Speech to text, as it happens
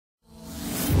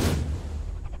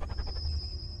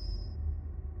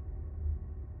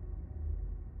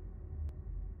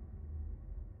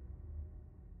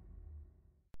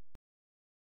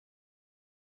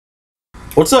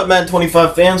What's up, Madden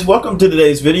 25 fans? Welcome to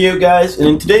today's video, guys. And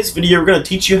in today's video, we're going to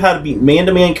teach you how to beat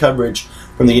man-to-man coverage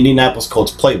from the Indianapolis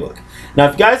Colts playbook. Now,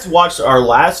 if you guys watched our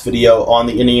last video on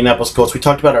the Indianapolis Colts, we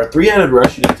talked about our three-headed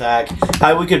rushing attack,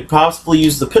 how we could possibly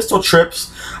use the pistol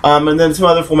trips, and then some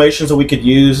other formations that we could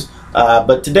use.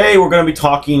 But today, we're going to be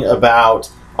talking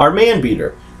about our man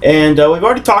beater. And we've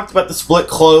already talked about the split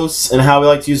close and how we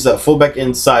like to use that fullback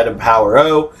inside of power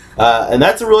O. And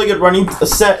that's a really good running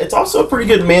set. It's also a pretty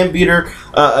good man beater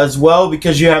as well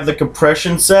because you have the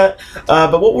compression set.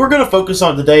 But what we're going to focus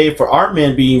on today for our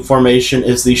man beating formation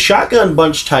is the shotgun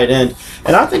bunch tight end.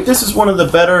 And I think this is one of the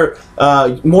better,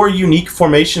 more unique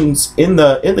formations in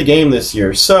the game this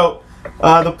year. So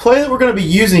the play that we're going to be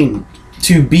using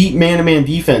to beat man-to-man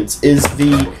defense is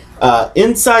the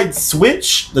inside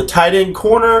switch, the tight end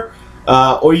corner,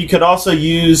 or you could also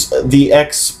use the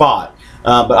X spot.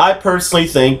 But I personally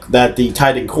think that the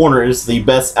tight end corner is the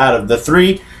best out of the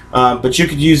three, but you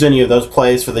could use any of those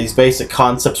plays for these basic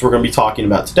concepts we're going to be talking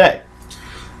about today.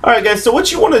 Alright guys, so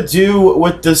what you want to do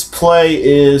with this play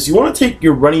is you want to take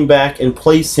your running back and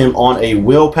place him on a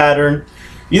wheel pattern.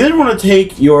 You then want to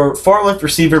take your far left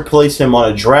receiver, place him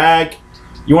on a drag.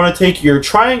 You want to take your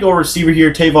triangle receiver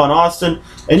here, Tavon Austin,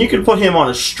 and you can put him on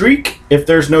a streak if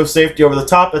there's no safety over the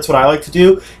top. That's what I like to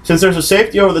do. Since there's a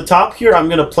safety over the top here, I'm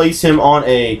going to place him on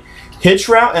a hitch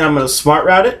route, and I'm going to smart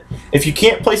route it. If you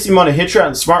can't place him on a hitch route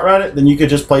and smart route it, then you could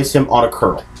just place him on a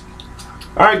curl.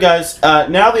 Alright guys,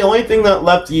 now the only thing that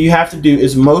left you have to do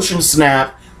is motion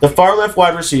snap the far left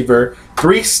wide receiver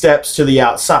 3 steps to the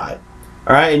outside.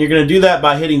 Alright, and you're going to do that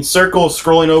by hitting circle,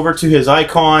 scrolling over to his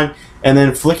icon, and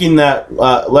then flicking that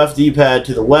left D-pad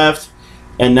to the left.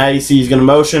 And now you see he's going to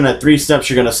motion. At 3 steps,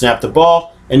 you're going to snap the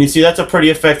ball. And you see that's a pretty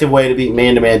effective way to beat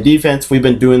man-to-man defense. We've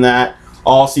been doing that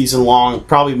all season long,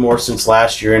 probably more since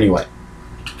last year anyway.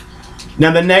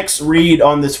 Now the next read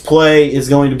on this play is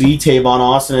going to be Tavon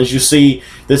Austin. As you see,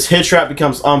 this hitch route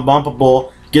becomes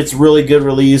unbumpable, gets really good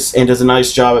release, and does a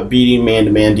nice job at beating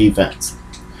man-to-man defense.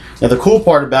 Now the cool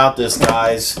part about this,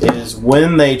 guys, is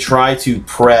when they try to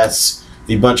press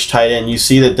the bunch tight end, you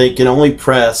see that they can only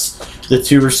press the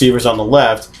 2 receivers on the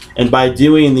left, and by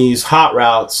doing these hot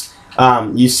routes,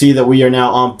 you see that we are now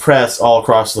on press all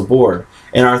across the board.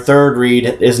 And our third read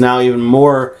is now even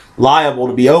more liable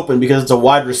to be open because it's a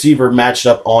wide receiver matched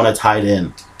up on a tight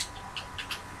end.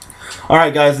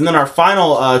 Alright guys, and then our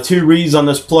final 2 reads on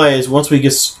this play is once we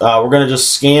get, we're going to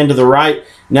just scan to the right.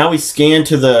 Now we scan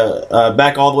to the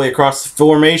back all the way across the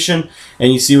formation,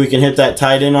 and you see we can hit that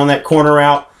tight end on that corner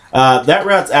route. That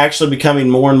route's actually becoming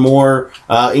more and more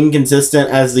inconsistent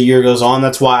as the year goes on.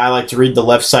 That's why I like to read the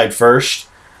left side first.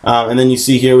 And then you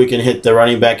see here we can hit the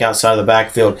running back outside of the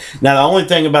backfield. Now the only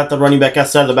thing about the running back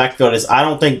outside of the backfield is I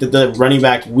don't think that the running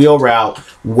back wheel route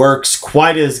works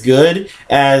quite as good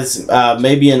as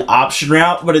maybe an option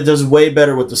route, but it does way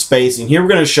better with the spacing. Here we're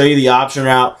going to show you the option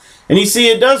route. And you see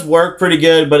it does work pretty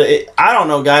good, but I don't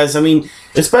know, guys. I mean,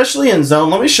 especially in zone,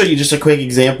 let me show you just a quick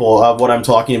example of what I'm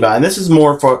talking about. And this is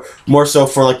more so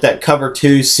for like that cover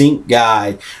 2 sink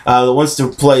guy that wants to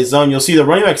play zone. You'll see the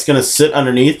running back's going to sit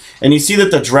underneath, and you see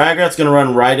that the drag route's going to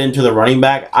run right into the running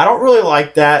back. I don't really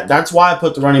like that. That's why I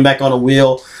put the running back on a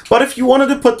wheel. But if you wanted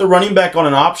to put the running back on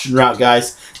an option route,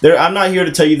 guys, I'm not here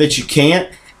to tell you that you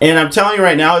can't. And I'm telling you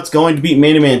right now, it's going to beat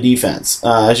man-to-man defense.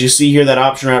 As you see here, that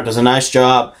option route does a nice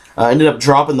job. Ended up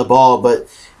dropping the ball, but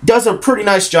does a pretty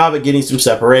nice job at getting some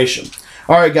separation.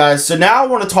 Alright guys, so now I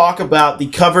want to talk about the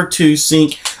cover 2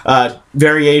 sink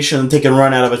variation that they can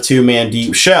run out of a 2-man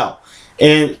deep shell.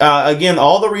 And again,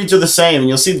 all the reads are the same, and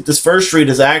you'll see that this first read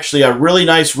is actually a really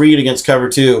nice read against cover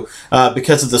 2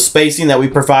 because of the spacing that we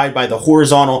provide by the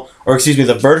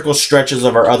the vertical stretches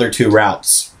of our other 2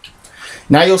 routes.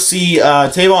 Now you'll see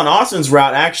Tavon Austin's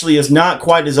route actually is not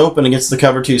quite as open against the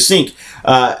cover 2 sink.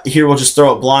 Here we'll just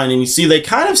throw it blind, and you see they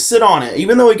kind of sit on it.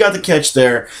 Even though we got the catch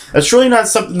there, that's really not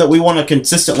something that we want to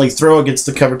consistently throw against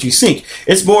the cover 2 sink.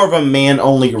 It's more of a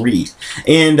man-only read.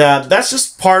 And that's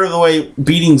just part of the way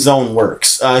beating zone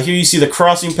works. Here you see the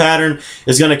crossing pattern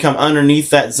is going to come underneath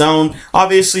that zone.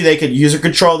 Obviously they could user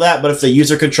control that, but if they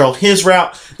user control his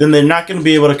route, then they're not going to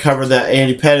be able to cover that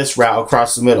Andy Pettis route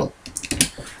across the middle.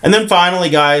 And then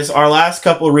finally, guys, our last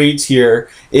couple of reads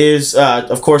here is,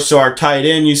 of course, so our tight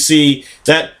end, you see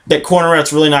that corner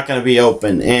route's really not going to be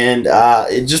open. And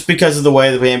just because of the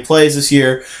way the band plays this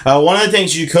year, one of the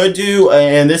things you could do,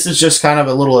 and this is just kind of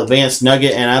a little advanced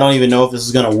nugget, and I don't even know if this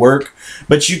is going to work,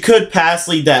 but you could pass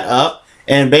lead that up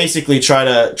and basically try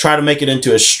to make it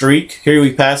into a streak. Here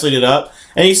we pass lead it up.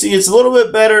 And you see it's a little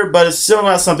bit better, but it's still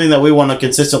not something that we want to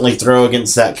consistently throw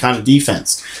against that kind of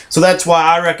defense. So that's why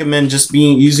I recommend just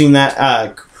using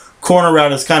that corner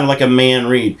route is kind of like a man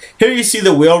read. Here you see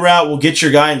the wheel route will get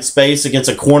your guy in space against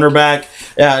a cornerback.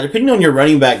 Depending on your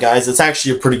running back, guys, it's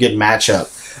actually a pretty good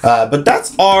matchup. But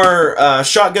that's our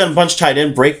shotgun bunch tight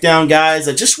end breakdown, guys.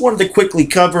 I just wanted to quickly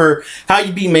cover how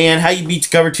you beat man, how you beat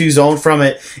cover 2 zone from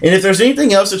it. And if there's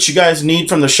anything else that you guys need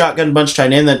from the shotgun bunch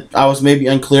tight end that I was maybe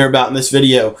unclear about in this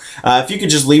video, if you could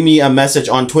just leave me a message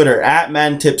on Twitter at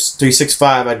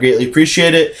MaddenTips365, I'd greatly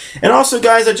appreciate it. And also,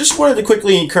 guys, I just wanted to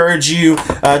quickly encourage you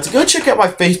to go check out my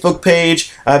Facebook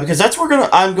page because that's where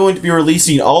I'm going to be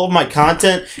releasing all of my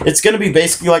content. It's going to be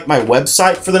basically like my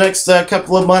website for the next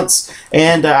couple of months.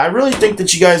 And I really think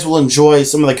that you guys will enjoy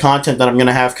some of the content that I'm going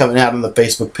to have coming out on the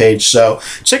Facebook page. So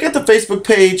check out the Facebook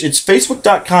page. It's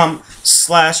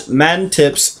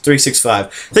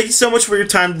facebook.com/MaddenTips365. Thank you so much for your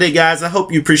time today, guys. I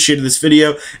hope you appreciated this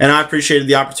video, and I appreciated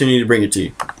the opportunity to bring it to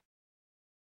you.